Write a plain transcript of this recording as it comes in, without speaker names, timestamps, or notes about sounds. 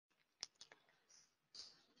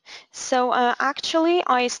So actually,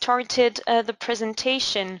 I started the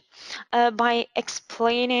presentation by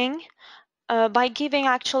explaining, by giving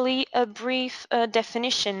actually a brief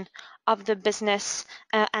definition of the business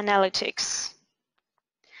analytics.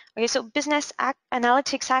 Okay, so business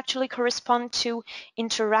analytics actually correspond to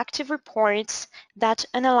interactive reports that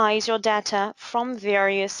analyze your data from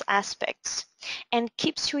various aspects and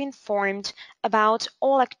keeps you informed about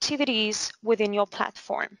all activities within your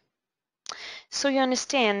platform. So you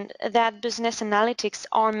understand that business analytics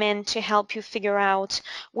are meant to help you figure out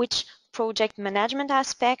which project management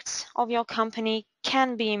aspects of your company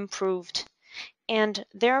can be improved, and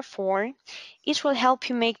therefore it will help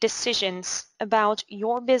you make decisions about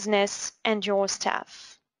your business and your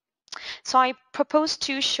staff. So I propose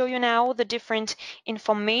to show you now the different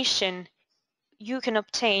information you can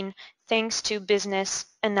obtain thanks to business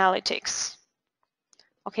analytics.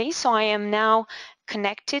 Okay, so I am now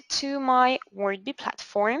connected to my Wordbee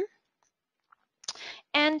platform,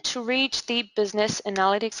 and to reach the business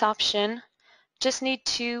analytics option, just need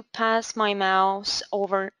to pass my mouse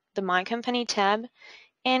over the My Company tab,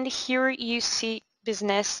 and here you see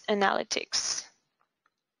business analytics.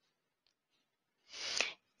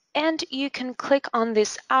 And you can click on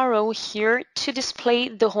this arrow here to display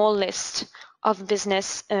the whole list of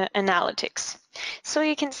business analytics. So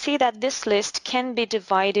you can see that this list can be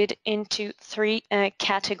divided into three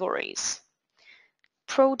categories: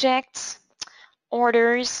 projects,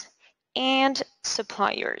 orders, and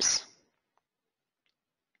suppliers.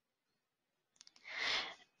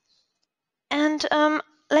 And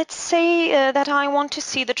let's say that I want to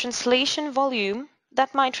see the translation volume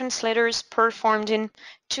that my translators performed in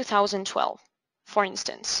 2012, for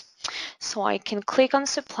instance. So I can click on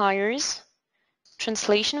suppliers,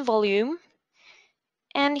 translation volume,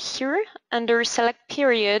 and here under select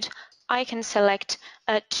period, I can select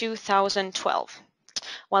 2012.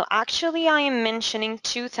 Well, actually, I am mentioning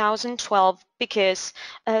 2012 because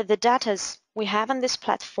the datas we have on this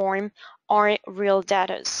platform are real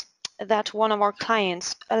datas that one of our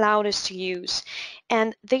clients allowed us to use,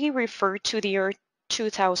 and they refer to the year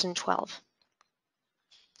 2012.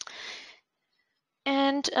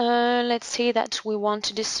 And let's say that we want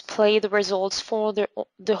to display the results for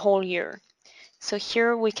the whole year. So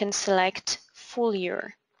here we can select full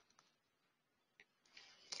year.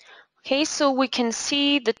 Okay, so we can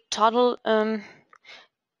see the total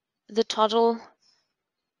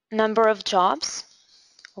number of jobs,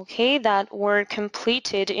 okay, that were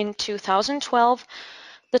completed in 2012,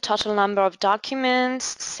 the total number of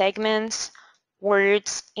documents, segments,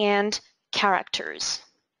 words, and characters.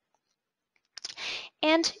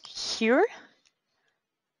 And here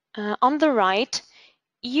on the right,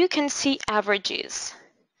 you can see averages.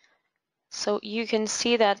 So you can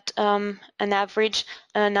see that an average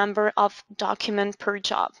number of document per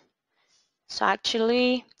job. So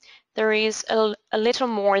actually, there is a little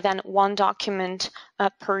more than one document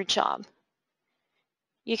per job.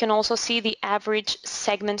 You can also see the average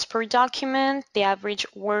segments per document, the average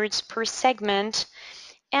words per segment,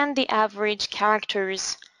 and the average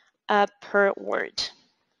characters per word.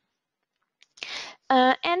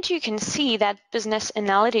 And you can see that business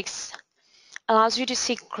analytics allows you to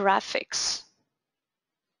see graphics.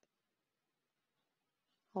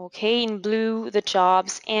 Okay, in blue, the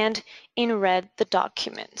jobs, and in red, the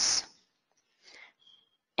documents.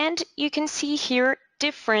 And you can see here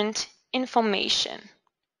different information.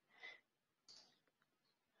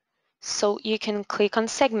 So you can click on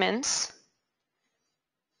segments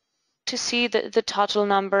to see the total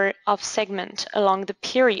number of segments along the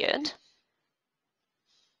period.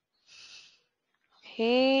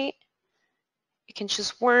 Okay, you can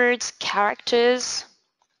choose words, characters,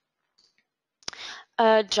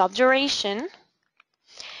 job duration,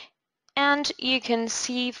 and you can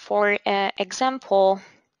see, for example,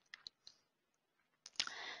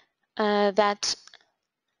 that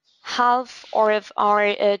half of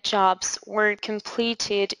our jobs were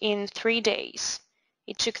completed in 3 days.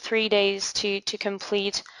 It took 3 days to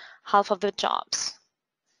complete half of the jobs.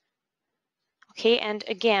 Okay, and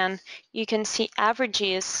again, you can see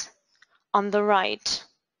averages on the right.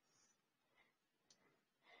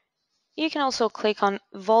 You can also click on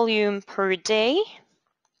volume per day,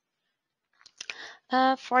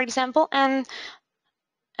 for example, and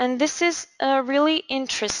this is really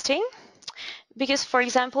interesting because, for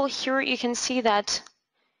example, here you can see that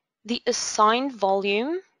the assigned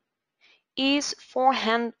volume is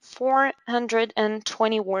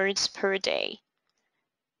 420 words per day.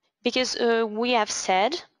 Because we have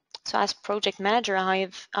said, so as project manager,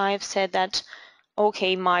 I've said that,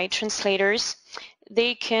 okay, my translators,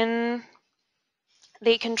 they can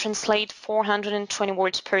translate 420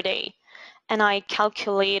 words per day. and I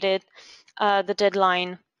calculated the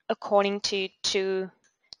deadline according to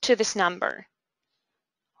this number.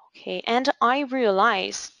 Okay, and I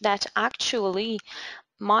realized that actually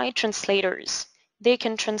my translators, they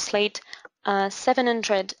can translate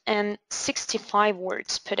 765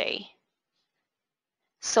 words per day.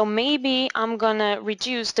 So maybe I'm gonna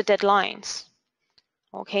reduce the deadlines.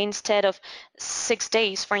 Okay, instead of 6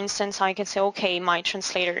 days, for instance, I can say, okay, my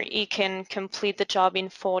translator, he can complete the job in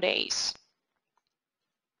 4 days.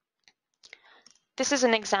 This is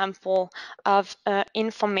an example of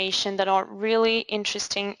information that are really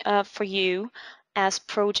interesting for you as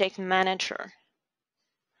project manager.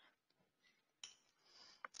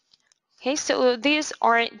 Okay, so these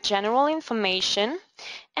are general information,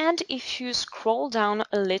 and if you scroll down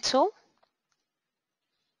a little,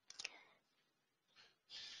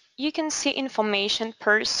 you can see information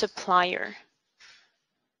per supplier.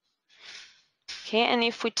 Okay, and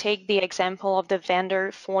if we take the example of the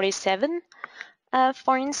vendor 47,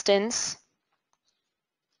 for instance,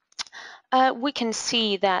 we can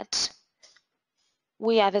see that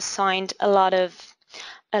we have assigned a lot of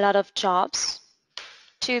jobs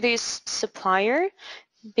to this supplier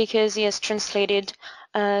because he has translated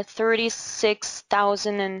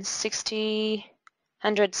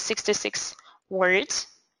 36,166 words.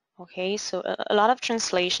 Okay, so a lot of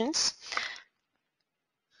translations.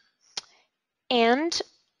 And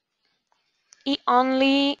he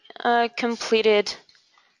only completed,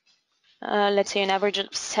 let's say, an average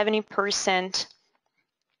of 70%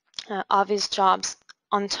 of his jobs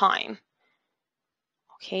on time.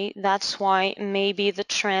 Okay, that's why maybe the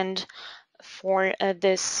trend for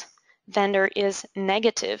this vendor is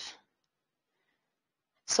negative.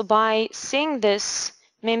 So by seeing this,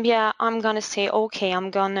 maybe I'm gonna say, okay,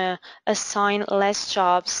 I'm gonna assign less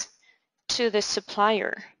jobs to the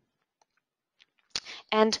supplier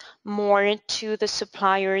and more to the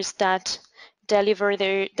suppliers that deliver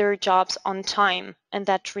their jobs on time and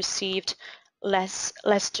that received less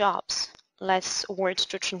jobs, less words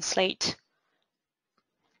to translate.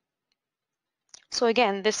 So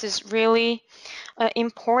again, this is really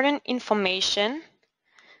important information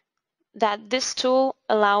that this tool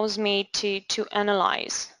allows me to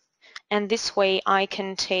analyze, and this way I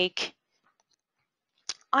can take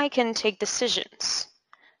decisions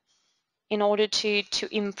in order to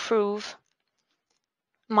improve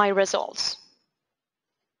my results.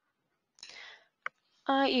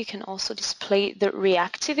 You can also display the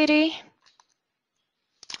reactivity.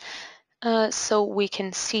 So we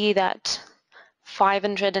can see that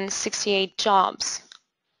 568 jobs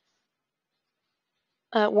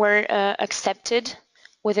were accepted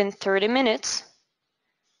within 30 minutes,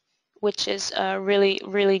 which is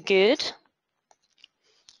really good.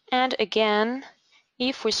 And again,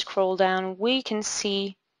 if we scroll down, we can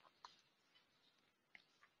see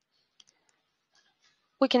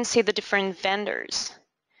the different vendors.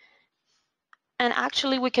 And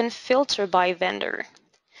actually we can filter by vendor.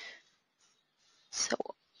 So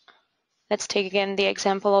let's take again the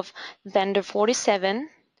example of vendor 47.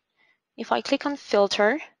 If I click on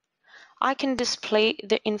filter, I can display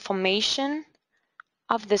the information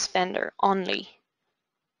of this vendor only.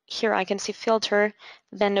 Here I can see filter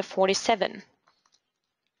vendor 47.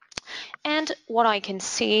 And what I can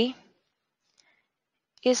see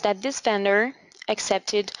is that this vendor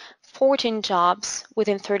accepted 14 jobs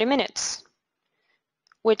within 30 minutes,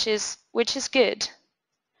 which is good.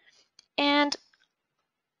 And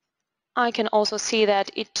I can also see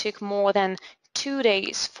that it took more than 2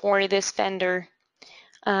 days for this vendor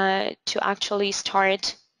to actually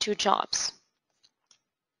start 2 jobs.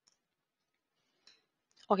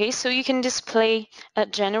 Okay, so you can display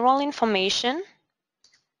general information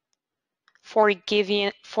for a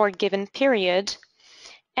given period,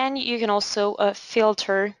 and you can also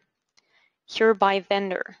filter here by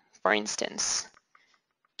vendor, for instance.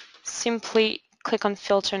 Simply click on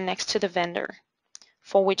filter next to the vendor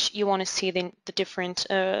for which you want to see the different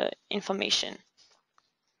information.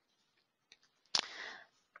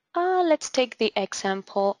 Let's take the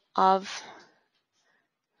example of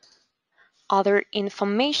other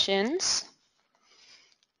informations.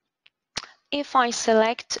 If I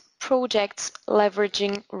select projects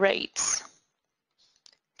leveraging rates,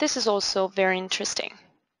 this is also very interesting.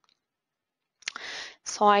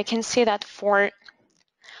 So I can see that for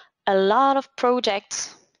a lot of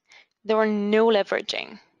projects, there are no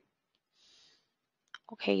leveraging.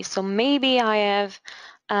 Okay, so maybe I have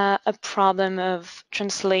a problem of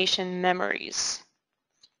translation memories.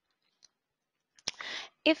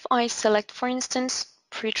 If I select, for instance,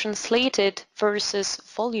 pre-translated versus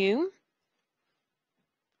volume,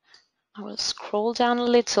 I will scroll down a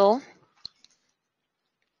little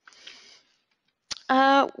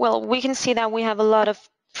Well, we can see that we have a lot of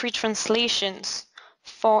pre-translations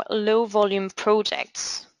for low volume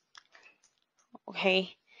projects.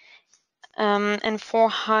 Okay. And for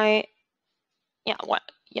high, yeah, well,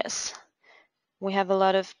 yes, we have a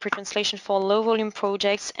lot of pre-translation for low volume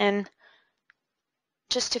projects and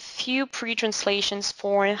just a few pre-translations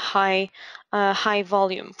for high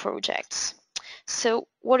volume projects. So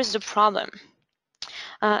what is the problem?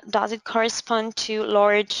 Does it correspond to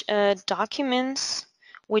large documents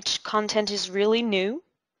which content is really new?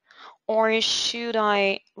 Or should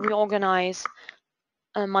I reorganize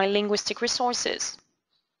my linguistic resources?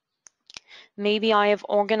 Maybe I have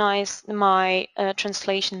organized my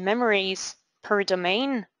translation memories per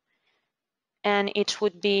domain, and it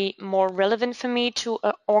would be more relevant for me to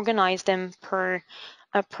organize them per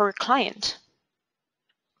client,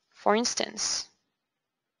 for instance,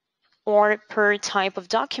 or per type of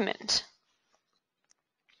document.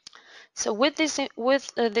 So with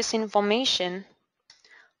this information,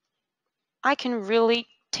 I can really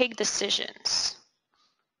take decisions.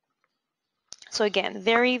 So again,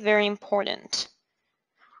 very, very important.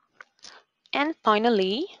 And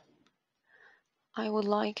finally, I would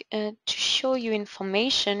like to show you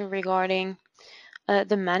information regarding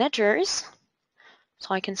the managers.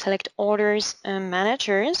 So I can select orders and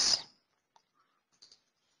managers.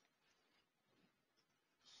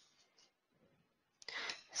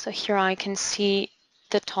 So here I can see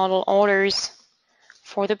the total orders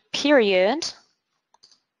for the period.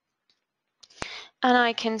 And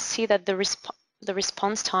I can see that the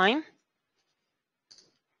response time,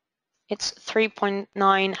 it's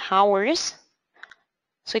 3.9 hours.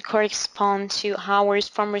 So it corresponds to hours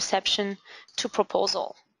from reception to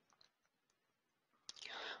proposal.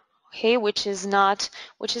 Okay, which is not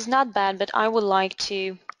bad, but I would like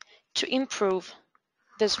to improve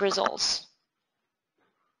these results.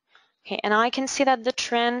 Okay, and I can see that the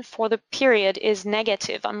trend for the period is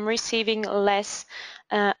negative. I'm receiving less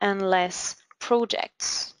and less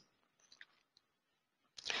projects.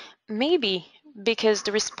 Maybe because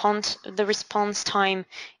the response time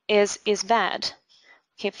is bad.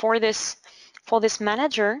 Okay, for this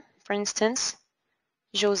manager, for instance,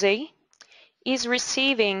 Jose is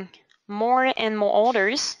receiving more and more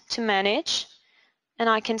orders to manage, and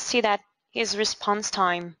I can see that his response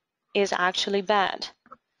time is actually bad.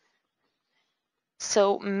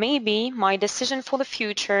 So maybe my decision for the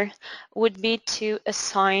future would be to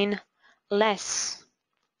assign less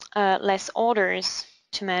orders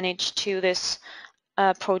to manage to this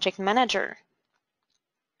project manager,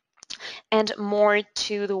 and more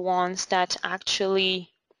to the ones that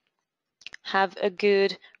actually have a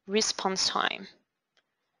good response time,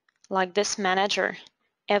 like this manager,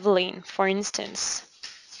 Evelyn, for instance,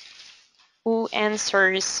 who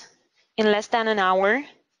answers in less than an hour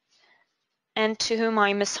and to whom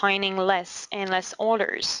I'm assigning less and less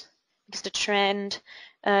orders, because the trend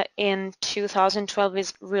in 2012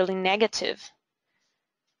 is really negative.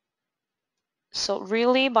 So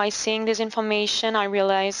really, by seeing this information, I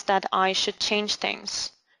realized that I should change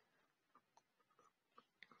things.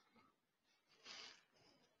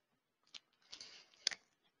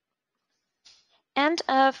 And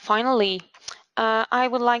finally, I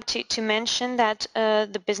would like to mention that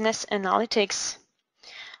the business analytics,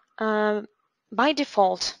 by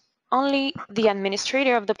default, only the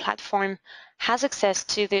administrator of the platform has access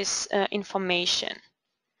to this information.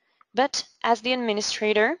 But as the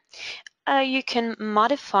administrator, you can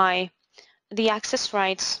modify the access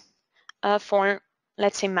rights for,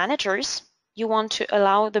 let's say, managers. You want to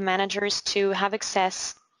allow the managers to have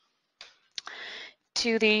access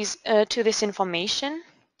to this information.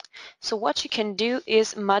 So what you can do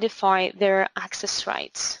is modify their access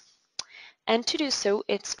rights. And to do so,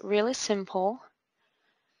 it's really simple.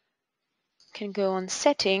 You can go on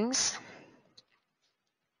Settings,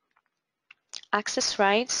 Access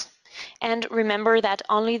Rights, and remember that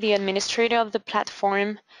only the administrator of the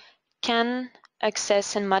platform can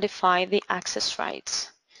access and modify the access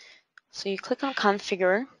rights. So you click on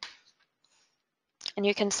Configure, and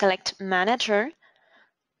you can select Manager,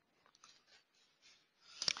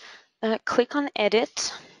 click on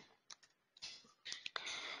Edit,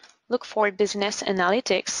 look for Business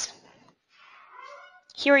Analytics.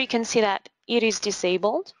 Here you can see that it is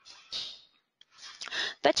disabled,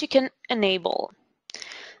 but you can enable.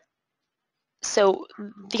 So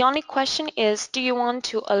the only question is, do you want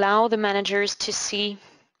to allow the managers to see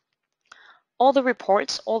all the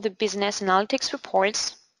reports, all the business analytics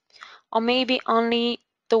reports, or maybe only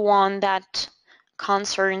the one that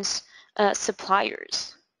concerns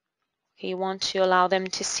suppliers? Okay, you want to allow them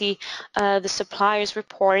to see the suppliers'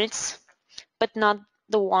 reports, but not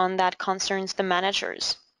the one that concerns the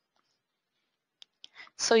managers.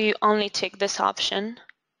 So you only tick this option,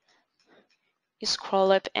 you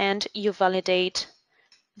scroll up and you validate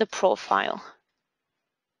the profile.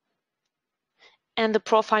 And the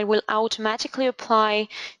profile will automatically apply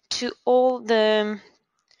to all the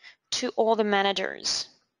managers.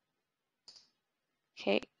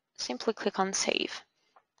 Okay, simply click on Save.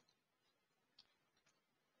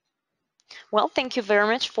 Well, thank you very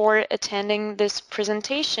much for attending this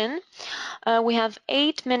presentation. We have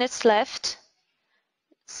 8 minutes left,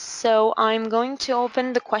 so I'm going to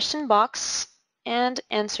open the question box and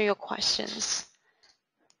answer your questions.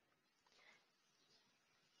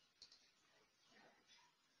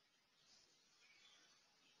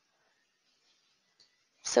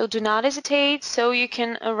 So do not hesitate, so you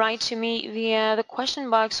can write to me via the question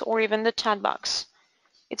box or even the chat box.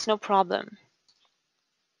 It's no problem.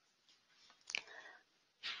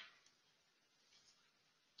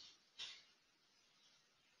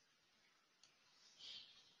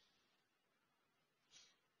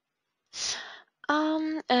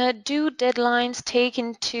 Do deadlines take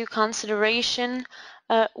into consideration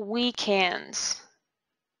weekends?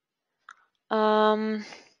 I'm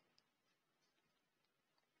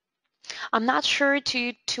not sure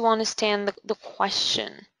to understand the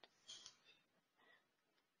question.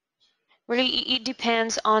 Really, it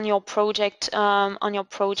depends on your project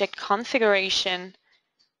configuration.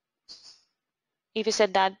 If you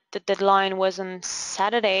said that the deadline was on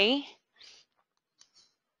Saturday,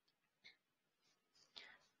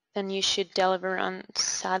 then you should deliver on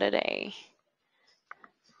Saturday.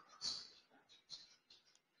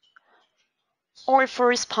 Or for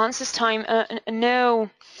responses time, no.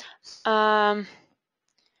 No,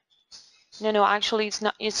 actually it's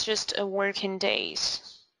not. It's just working days.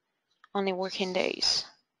 Only working days.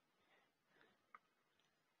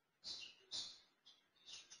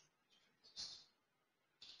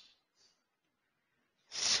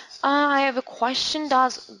 I have a question.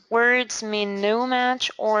 Does words mean no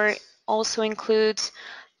match or also includes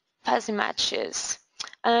fuzzy matches?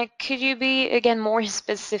 Could you be again more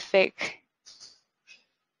specific?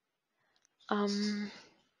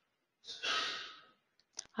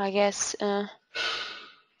 I guess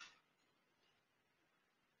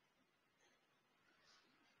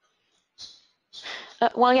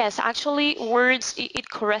well, yes, actually words, it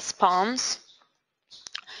corresponds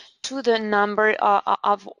to the number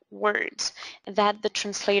of words that the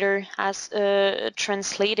translator has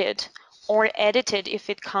translated or edited if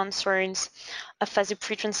it concerns a fuzzy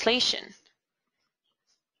pre-translation.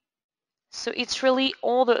 So it's really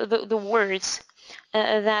all the words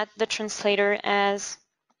that the translator has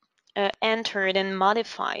entered and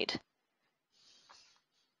modified.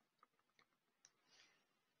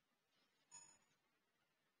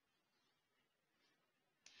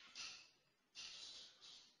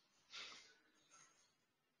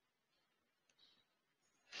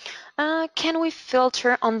 Can we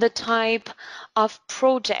filter on the type of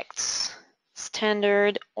projects,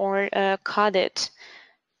 standard or coded?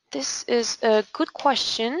 This is a good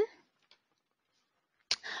question.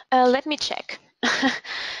 Let me check.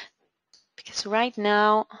 Because right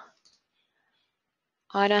now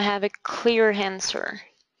I don't have a clear answer.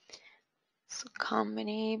 So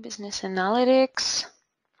company, business analytics.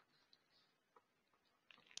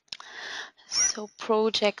 So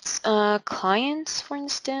projects, clients, for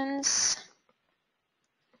instance.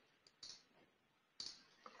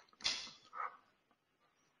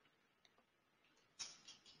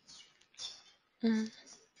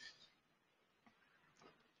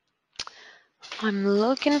 I'm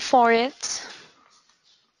looking for it.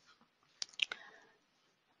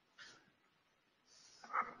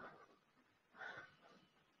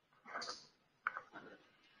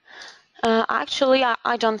 Actually,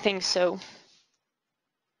 I don't think so.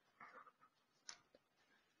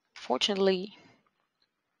 Fortunately.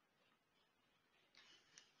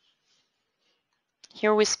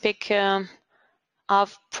 Here we speak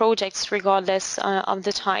of projects regardless of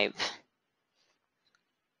the type.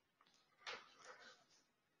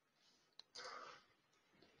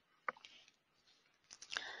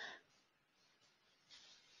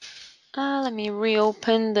 Let me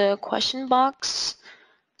reopen the question box.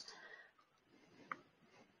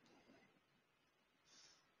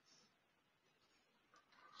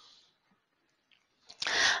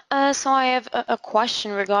 So I have a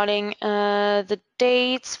question regarding the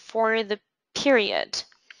dates for the period.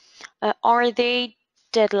 Are they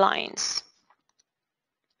deadlines?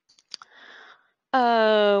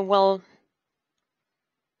 Well,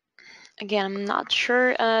 again, I'm not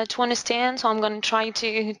sure to understand, so I'm going to try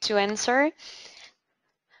to answer.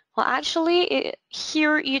 Well, actually,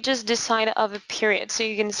 here you just decide of a period. So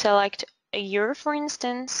you can select a year, for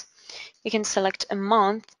instance. You can select a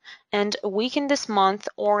month and a week in this month,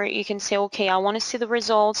 or you can say, okay, I want to see the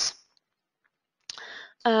results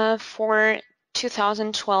for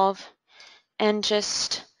 2012 and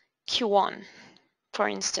just Q1, for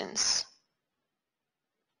instance.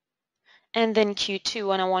 And then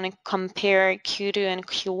Q2, and I want to compare Q2 and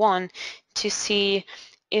Q1 to see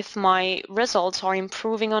if my results are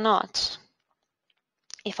improving or not.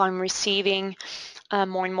 If I'm receiving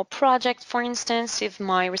more and more projects, for instance, if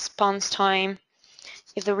the response time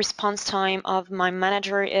of my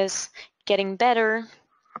manager is getting better,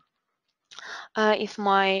 if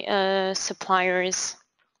my suppliers,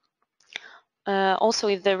 also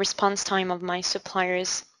if the response time of my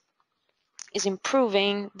suppliers is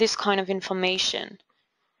improving, this kind of information.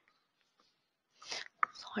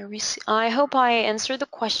 I hope I answered the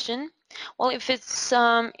question. Well,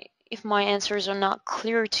 if my answers are not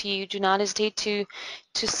clear to you, do not hesitate to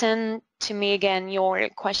send to me again your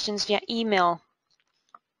questions via email,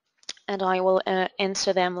 and I will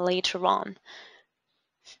answer them later on.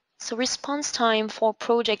 So response time for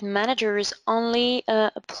project managers only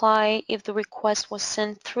apply if the request was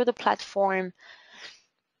sent through the platform.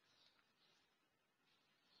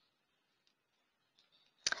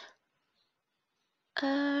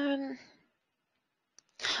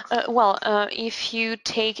 Well, if you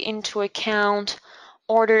take into account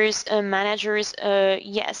orders, managers,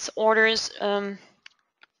 yes, orders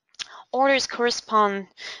correspond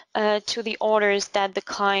to the orders that the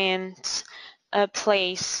clients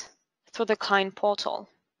place through the client portal.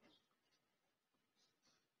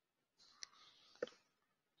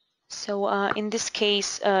 So in this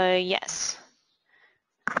case, yes.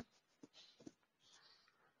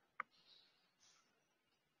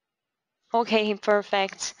 Okay,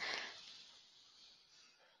 perfect.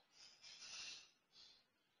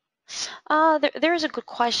 There's a good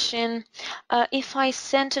question. If I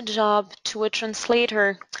sent a job to a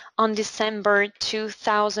translator on December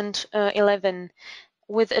 2011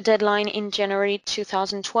 with a deadline in January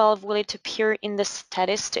 2012, will it appear in the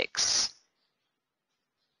statistics?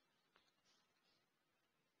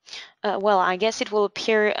 Well, I guess it will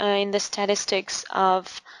appear in the statistics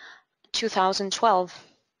of 2012.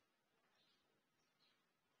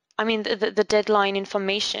 I mean, the deadline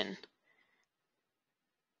information.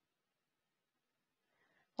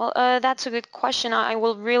 Well, that's a good question. I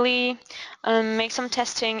will really make some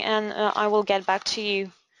testing, and I will get back to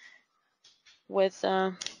you with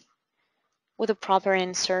a proper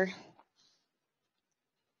answer.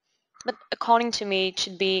 But according to me, it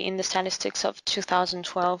should be in the statistics of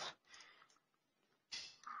 2012.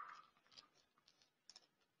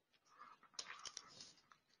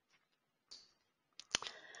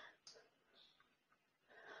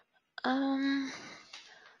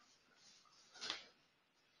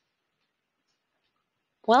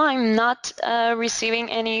 Well, I'm not receiving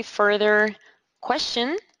any further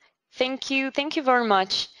question. Thank you very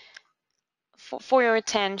much for your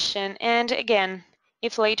attention. And again,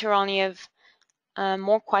 if later on you have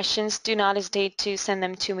more questions, do not hesitate to send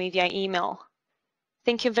them to me via email.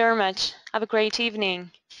 Thank you very much. Have a great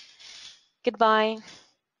evening. Goodbye.